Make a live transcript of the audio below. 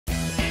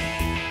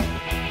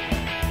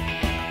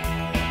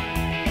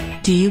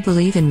Do you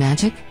believe in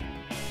magic?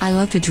 I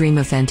love to dream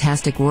of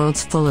fantastic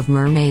worlds full of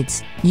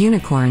mermaids,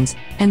 unicorns,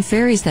 and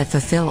fairies that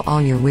fulfill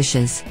all your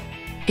wishes.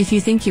 If you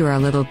think you are a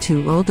little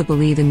too old to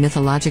believe in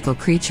mythological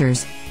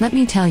creatures, let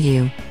me tell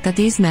you that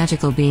these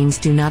magical beings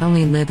do not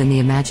only live in the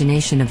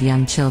imagination of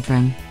young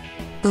children.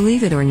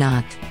 Believe it or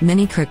not,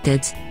 many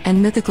cryptids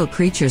and mythical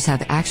creatures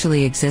have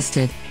actually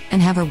existed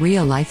and have a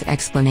real-life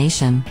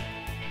explanation.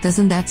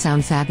 Doesn't that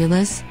sound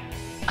fabulous?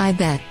 I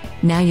bet,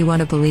 now you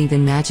want to believe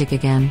in magic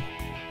again.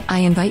 I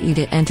invite you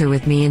to enter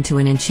with me into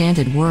an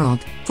enchanted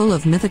world, full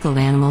of mythical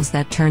animals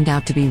that turned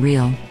out to be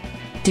real.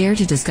 Dare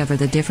to discover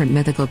the different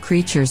mythical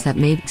creatures that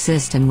may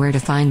exist and where to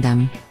find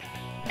them.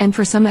 And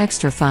for some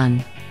extra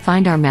fun,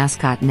 find our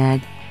mascot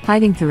Ned,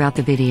 hiding throughout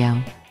the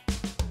video.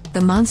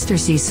 The monster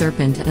sea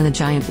serpent and the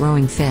giant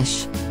rowing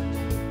fish.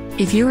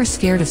 If you are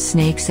scared of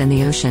snakes and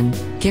the ocean,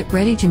 get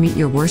ready to meet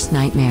your worst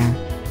nightmare.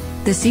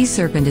 The sea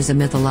serpent is a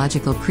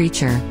mythological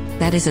creature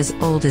that is as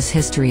old as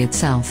history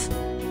itself.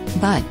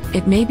 But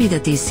it may be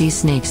that these sea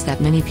snakes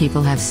that many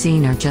people have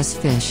seen are just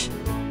fish.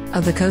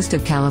 Of the coast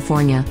of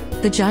California,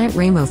 the giant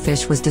Remo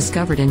fish was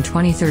discovered in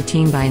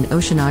 2013 by an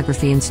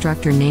oceanography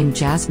instructor named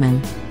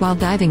Jasmine, while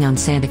diving on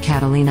Santa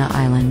Catalina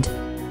Island.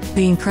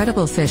 The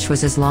incredible fish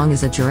was as long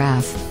as a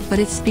giraffe, but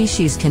its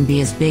species can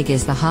be as big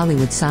as the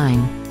Hollywood sign.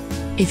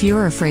 If you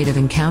are afraid of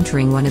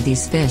encountering one of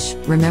these fish,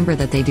 remember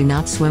that they do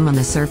not swim on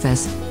the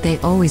surface, they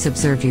always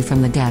observe you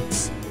from the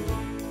depths.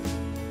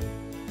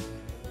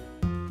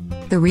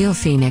 The real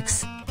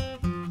phoenix.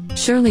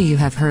 Surely you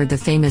have heard the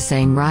famous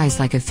saying, "Rise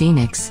like a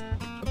phoenix."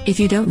 If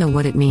you don't know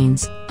what it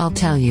means, I'll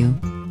tell you.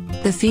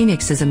 The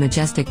phoenix is a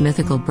majestic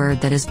mythical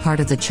bird that is part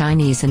of the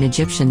Chinese and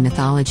Egyptian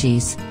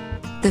mythologies.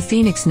 The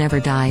phoenix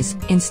never dies,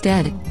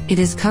 instead, it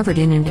is covered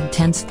in an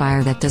intense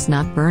fire that does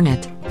not burn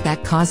it,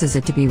 that causes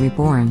it to be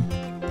reborn.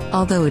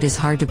 Although it is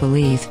hard to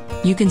believe,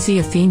 you can see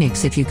a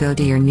phoenix if you go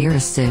to your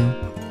nearest zoo.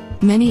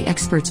 Many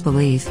experts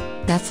believe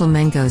that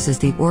flamingos is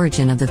the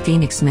origin of the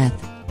phoenix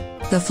myth.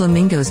 The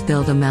flamingos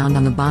build a mound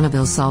on the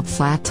Bonneville salt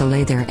flat to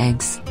lay their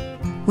eggs.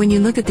 When you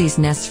look at these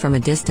nests from a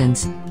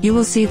distance, you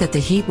will see that the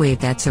heat wave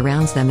that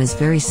surrounds them is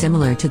very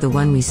similar to the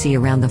one we see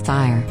around the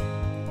fire.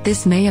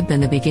 This may have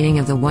been the beginning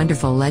of the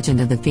wonderful legend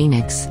of the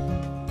phoenix.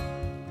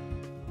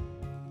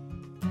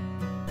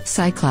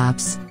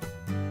 Cyclops.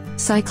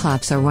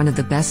 Cyclops are one of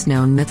the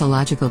best-known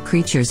mythological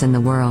creatures in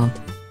the world.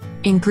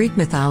 In Greek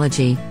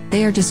mythology,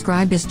 they are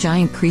described as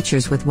giant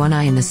creatures with one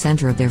eye in the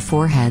center of their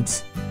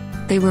foreheads.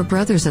 They were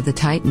brothers of the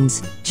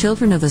Titans,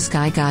 children of the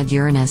sky god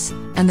Uranus,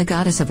 and the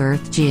goddess of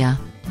earth Gaia.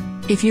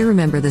 If you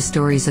remember the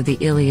stories of the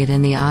Iliad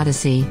and the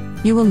Odyssey,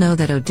 you will know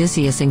that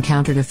Odysseus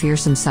encountered a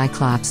fearsome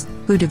Cyclops,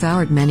 who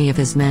devoured many of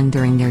his men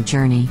during their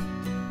journey.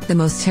 The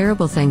most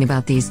terrible thing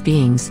about these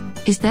beings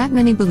is that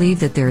many believe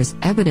that there is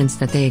evidence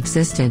that they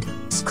existed,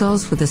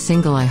 skulls with a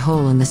single eye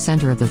hole in the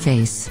center of the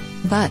face.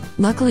 But,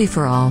 luckily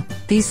for all,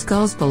 these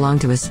skulls belong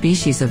to a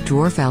species of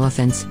dwarf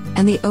elephants,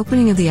 and the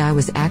opening of the eye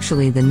was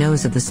actually the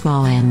nose of the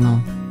small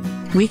animal.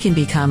 We can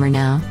be calmer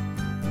now.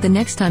 The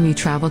next time you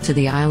travel to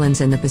the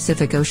islands in the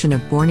Pacific Ocean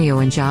of Borneo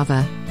and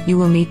Java, you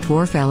will meet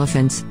dwarf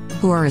elephants,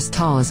 who are as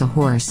tall as a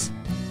horse.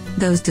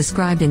 Those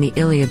described in the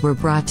Iliad were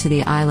brought to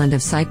the island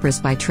of Cyprus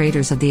by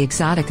traders of the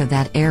exotic of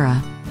that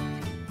era.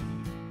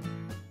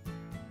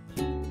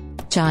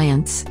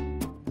 Giants.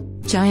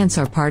 Giants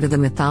are part of the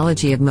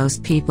mythology of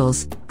most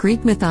peoples.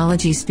 Greek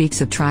mythology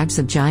speaks of tribes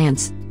of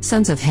giants,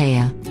 sons of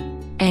Haia.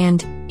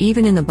 And,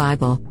 even in the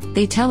Bible,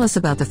 they tell us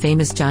about the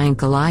famous giant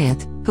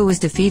Goliath, who was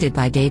defeated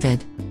by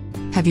David.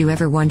 Have you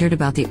ever wondered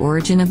about the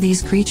origin of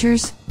these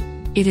creatures?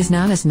 It is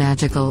not as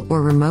magical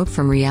or remote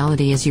from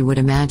reality as you would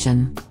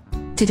imagine.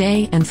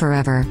 Today and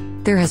forever,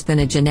 there has been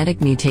a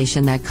genetic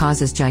mutation that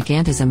causes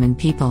gigantism in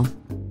people.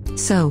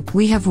 So,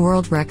 we have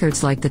world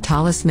records like the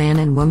tallest man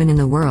and woman in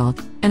the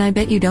world, and I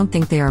bet you don't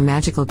think they are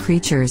magical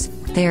creatures,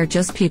 they are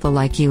just people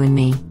like you and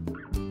me.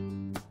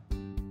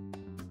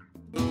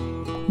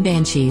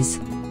 Banshees.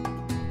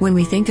 When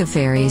we think of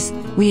fairies,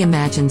 we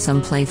imagine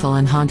some playful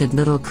and haunted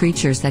little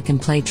creatures that can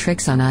play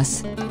tricks on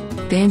us.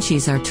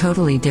 Banshees are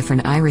totally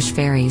different Irish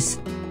fairies.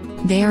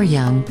 They are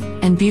young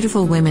and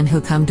beautiful women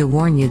who come to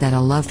warn you that a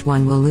loved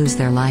one will lose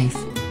their life.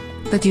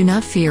 But do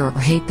not fear or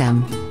hate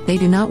them, they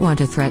do not want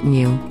to threaten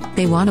you,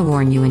 they want to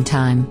warn you in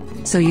time,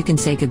 so you can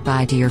say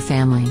goodbye to your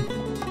family.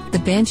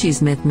 The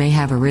Banshees myth may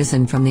have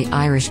arisen from the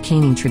Irish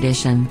keening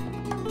tradition.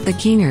 The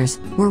keeners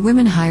were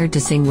women hired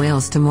to sing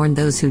wails to mourn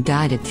those who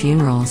died at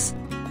funerals.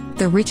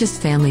 The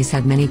richest families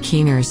had many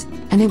keeners,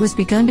 and it was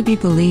begun to be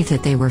believed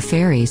that they were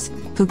fairies,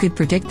 who could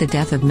predict the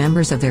death of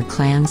members of their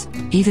clans,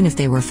 even if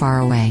they were far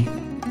away.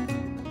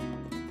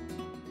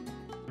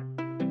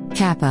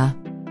 Kappa.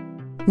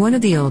 One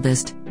of the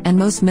oldest and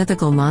most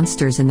mythical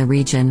monsters in the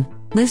region,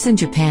 lives in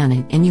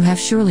Japan, and you have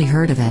surely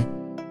heard of it.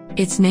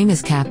 Its name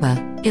is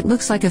Kappa. It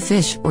looks like a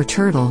fish or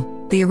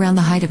turtle, around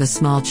the height of a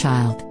small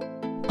child.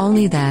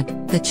 Only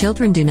that, the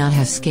children do not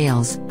have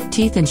scales,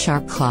 teeth and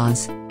sharp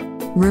claws.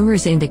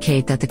 Rumors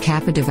indicate that the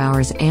kappa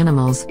devours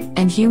animals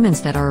and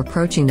humans that are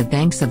approaching the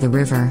banks of the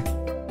river.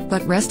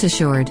 But rest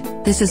assured,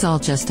 this is all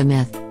just a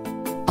myth.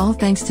 All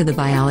thanks to the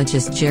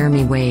biologist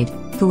Jeremy Wade,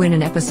 who in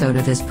an episode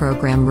of his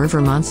program River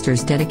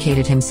Monsters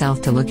dedicated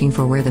himself to looking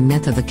for where the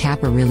myth of the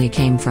kappa really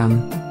came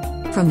from.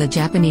 From the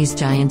Japanese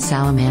giant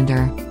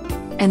salamander,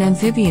 an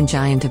amphibian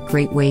giant of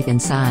great weight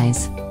and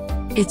size.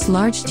 Its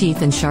large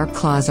teeth and sharp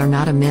claws are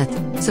not a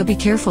myth, so be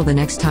careful the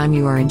next time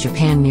you are in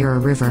Japan near a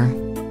river.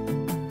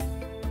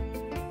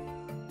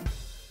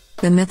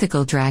 The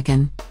mythical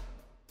dragon.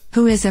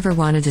 Who has ever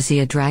wanted to see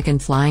a dragon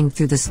flying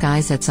through the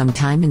skies at some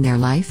time in their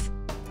life?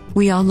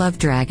 We all love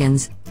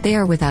dragons. They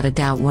are without a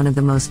doubt one of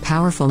the most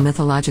powerful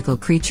mythological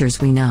creatures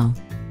we know.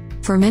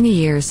 For many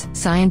years,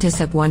 scientists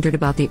have wondered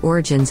about the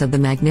origins of the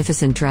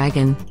magnificent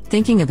dragon,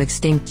 thinking of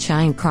extinct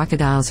giant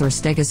crocodiles or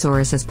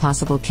stegosaurus as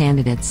possible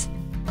candidates.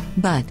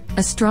 But,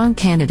 a strong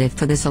candidate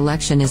for this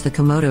election is the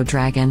Komodo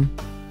dragon.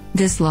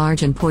 This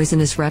large and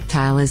poisonous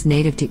reptile is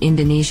native to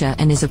Indonesia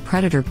and is a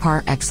predator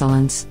par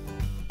excellence.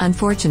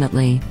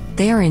 Unfortunately,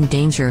 they are in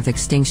danger of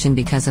extinction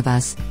because of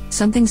us,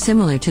 something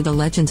similar to the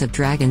legends of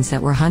dragons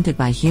that were hunted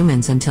by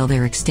humans until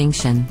their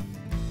extinction.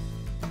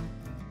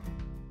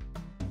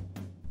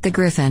 The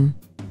griffin.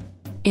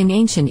 In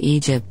ancient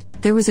Egypt,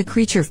 there was a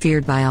creature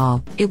feared by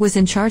all. It was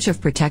in charge of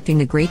protecting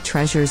the great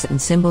treasures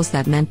and symbols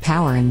that meant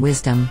power and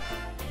wisdom.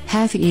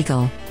 Half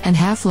eagle, and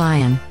half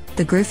lion,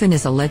 the griffin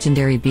is a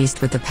legendary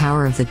beast with the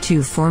power of the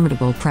two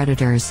formidable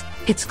predators.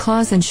 Its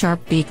claws and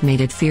sharp beak made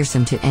it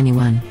fearsome to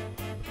anyone.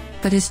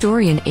 But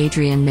historian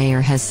Adrian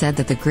Mayer has said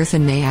that the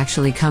griffin may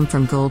actually come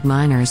from gold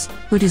miners,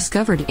 who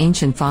discovered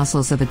ancient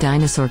fossils of a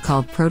dinosaur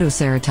called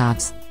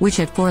Protoceratops, which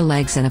had 4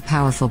 legs and a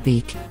powerful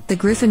beak. The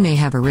griffin may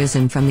have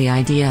arisen from the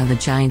idea of a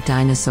giant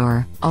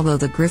dinosaur. Although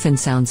the griffin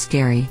sounds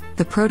scary,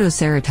 the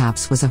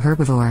Protoceratops was a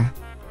herbivore.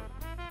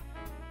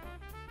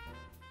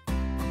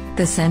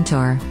 The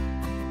centaur.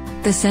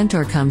 The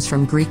centaur comes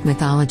from Greek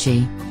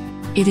mythology.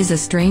 It is a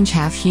strange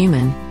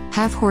half-human,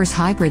 half-horse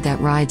hybrid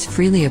that rides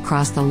freely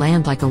across the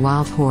land like a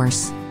wild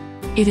horse.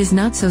 It is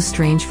not so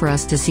strange for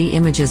us to see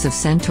images of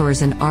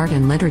centaurs in art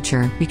and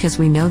literature because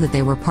we know that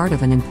they were part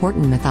of an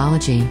important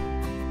mythology.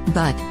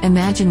 But,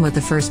 imagine what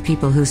the first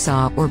people who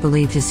saw or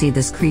believed to see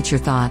this creature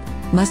thought,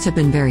 must have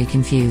been very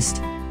confused.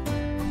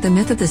 The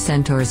myth of the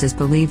centaurs is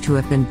believed to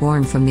have been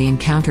born from the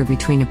encounter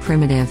between a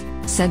primitive,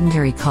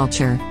 sedentary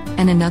culture,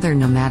 and another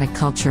nomadic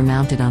culture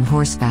mounted on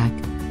horseback.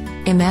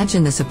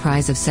 Imagine the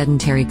surprise of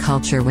sedentary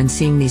culture when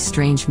seeing these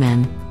strange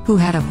men, who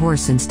had a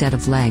horse instead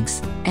of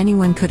legs.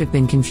 Anyone could have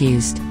been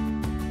confused.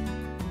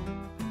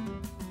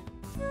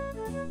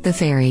 The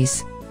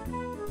fairies.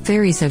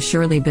 Fairies have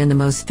surely been the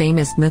most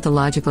famous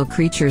mythological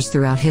creatures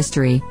throughout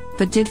history,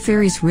 but did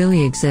fairies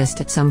really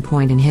exist at some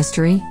point in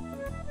history?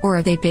 Or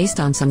are they based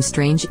on some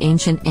strange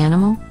ancient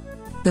animal?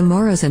 The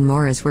Moros and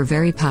Moras were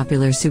very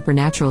popular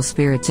supernatural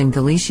spirits in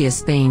Galicia,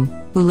 Spain,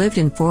 who lived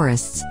in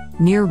forests,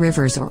 near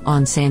rivers or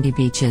on sandy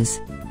beaches.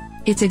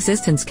 Its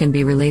existence can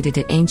be related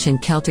to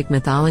ancient Celtic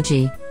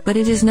mythology, but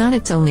it is not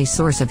its only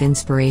source of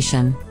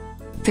inspiration.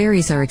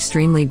 Fairies are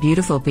extremely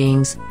beautiful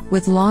beings,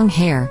 with long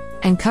hair,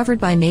 and covered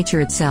by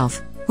nature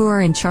itself, who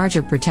are in charge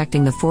of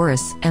protecting the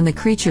forests and the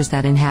creatures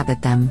that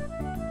inhabit them.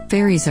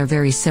 Fairies are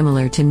very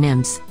similar to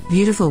nymphs,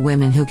 beautiful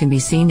women who can be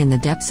seen in the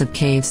depths of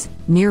caves,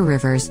 near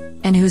rivers,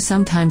 and who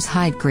sometimes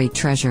hide great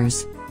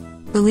treasures.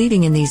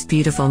 Believing in these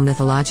beautiful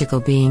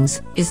mythological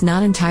beings is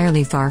not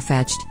entirely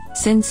far-fetched,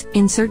 since,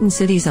 in certain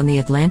cities on the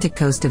Atlantic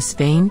coast of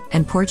Spain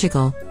and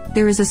Portugal,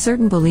 there is a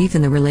certain belief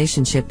in the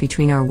relationship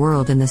between our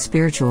world and the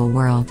spiritual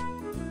world.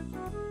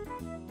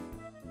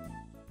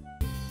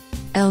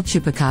 El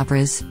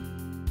Chupacabras.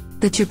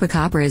 The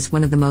chupacabra is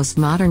one of the most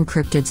modern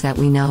cryptids that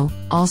we know,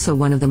 also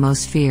one of the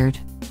most feared.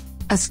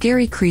 A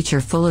scary creature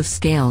full of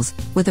scales,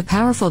 with a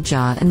powerful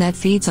jaw and that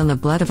feeds on the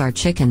blood of our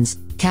chickens,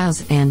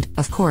 cows and,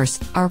 of course,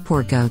 our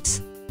poor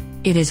goats.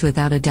 It is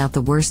without a doubt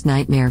the worst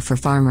nightmare for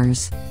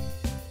farmers.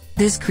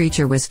 This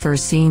creature was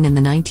first seen in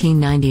the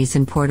 1990s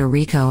in Puerto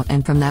Rico,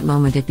 and from that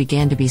moment it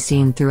began to be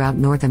seen throughout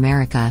North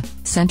America,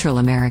 Central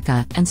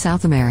America, and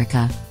South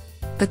America.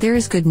 But there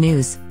is good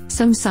news.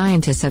 Some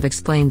scientists have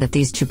explained that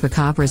these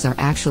chupacabras are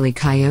actually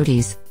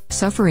coyotes,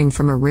 suffering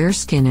from a rare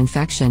skin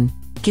infection,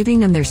 giving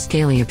them their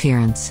scaly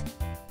appearance.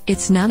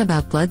 It's not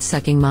about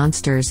blood-sucking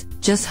monsters,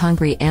 just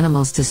hungry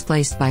animals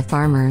displaced by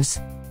farmers.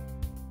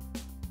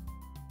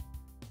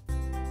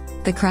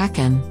 The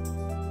kraken.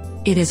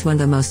 It is one of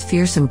the most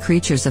fearsome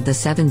creatures of the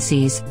 7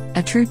 seas,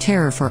 a true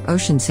terror for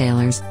ocean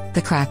sailors,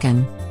 the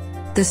kraken.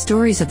 The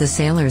stories of the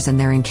sailors and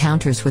their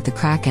encounters with the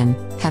kraken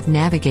have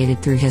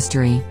navigated through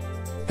history.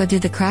 But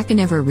did the kraken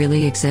ever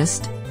really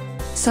exist?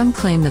 Some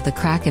claim that the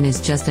kraken is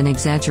just an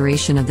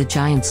exaggeration of the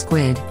giant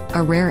squid,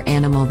 a rare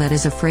animal that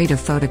is afraid of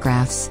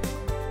photographs.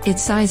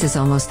 Its size is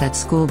almost that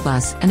school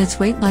bus and its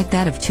weight like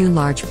that of 2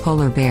 large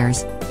polar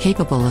bears,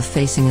 capable of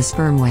facing a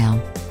sperm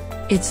whale.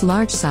 Its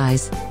large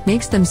size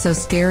makes them so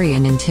scary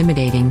and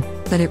intimidating,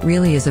 but it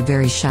really is a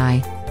very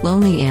shy,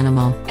 lonely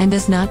animal and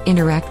does not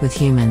interact with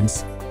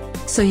humans.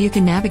 So you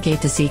can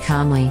navigate the sea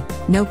calmly.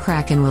 No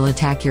kraken will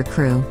attack your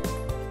crew.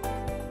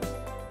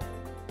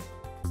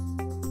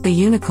 The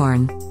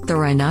unicorn, the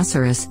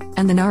rhinoceros,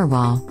 and the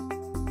narwhal.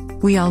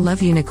 We all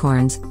love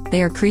unicorns,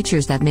 They are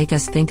creatures that make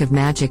us think of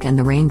magic and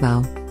the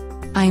rainbow.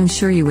 I am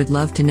sure you would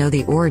love to know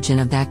the origin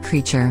of that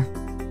creature.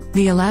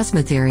 The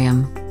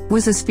Elasmotherium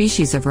was a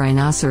species of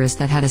rhinoceros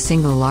that had a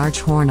single large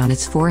horn on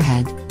its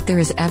forehead. There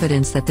is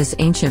evidence that this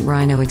ancient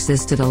rhino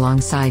existed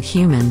alongside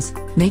humans,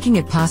 making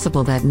it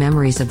possible that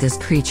memories of this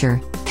creature,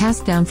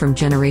 passed down from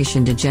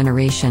generation to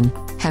generation,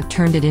 have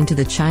turned it into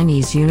the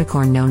Chinese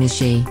unicorn known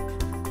as Yi.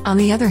 On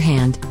the other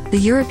hand, the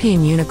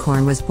European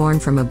unicorn was born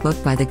from a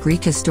book by the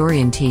Greek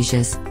historian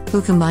Ctesias,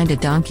 who combined a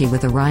donkey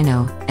with a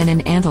rhino and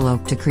an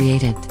antelope to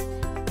create it.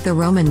 The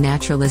Roman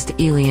naturalist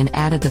Aelian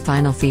added the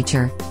final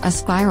feature, a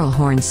spiral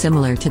horn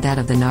similar to that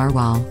of the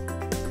narwhal.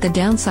 The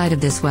downside of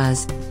this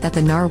was that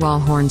the narwhal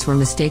horns were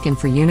mistaken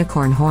for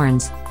unicorn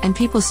horns, and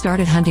people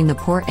started hunting the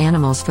poor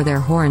animals for their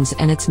horns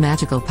and its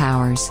magical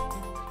powers.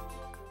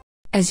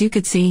 As you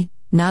could see,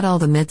 not all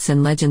the myths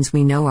and legends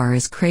we know are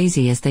as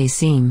crazy as they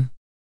seem.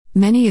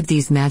 Many of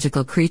these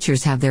magical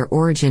creatures have their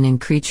origin in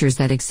creatures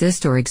that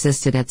exist or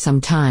existed at some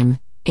time,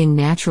 in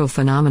natural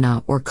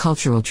phenomena or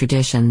cultural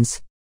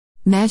traditions.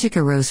 Magic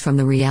arose from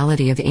the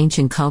reality of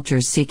ancient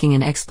cultures seeking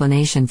an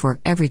explanation for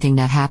everything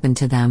that happened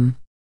to them.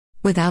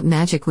 Without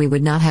magic we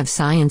would not have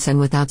science, and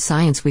without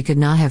science we could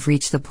not have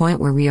reached the point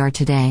where we are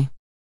today.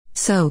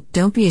 So,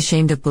 don't be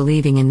ashamed of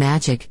believing in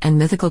magic and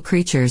mythical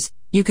creatures.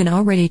 You can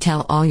already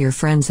tell all your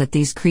friends that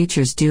these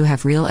creatures do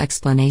have real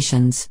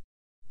explanations.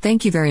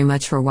 Thank you very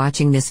much for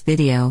watching this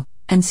video,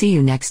 and see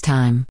you next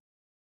time.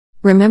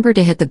 Remember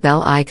to hit the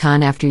bell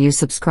icon after you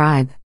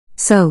subscribe,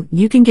 so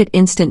you can get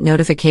instant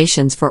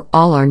notifications for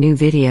all our new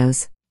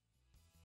videos.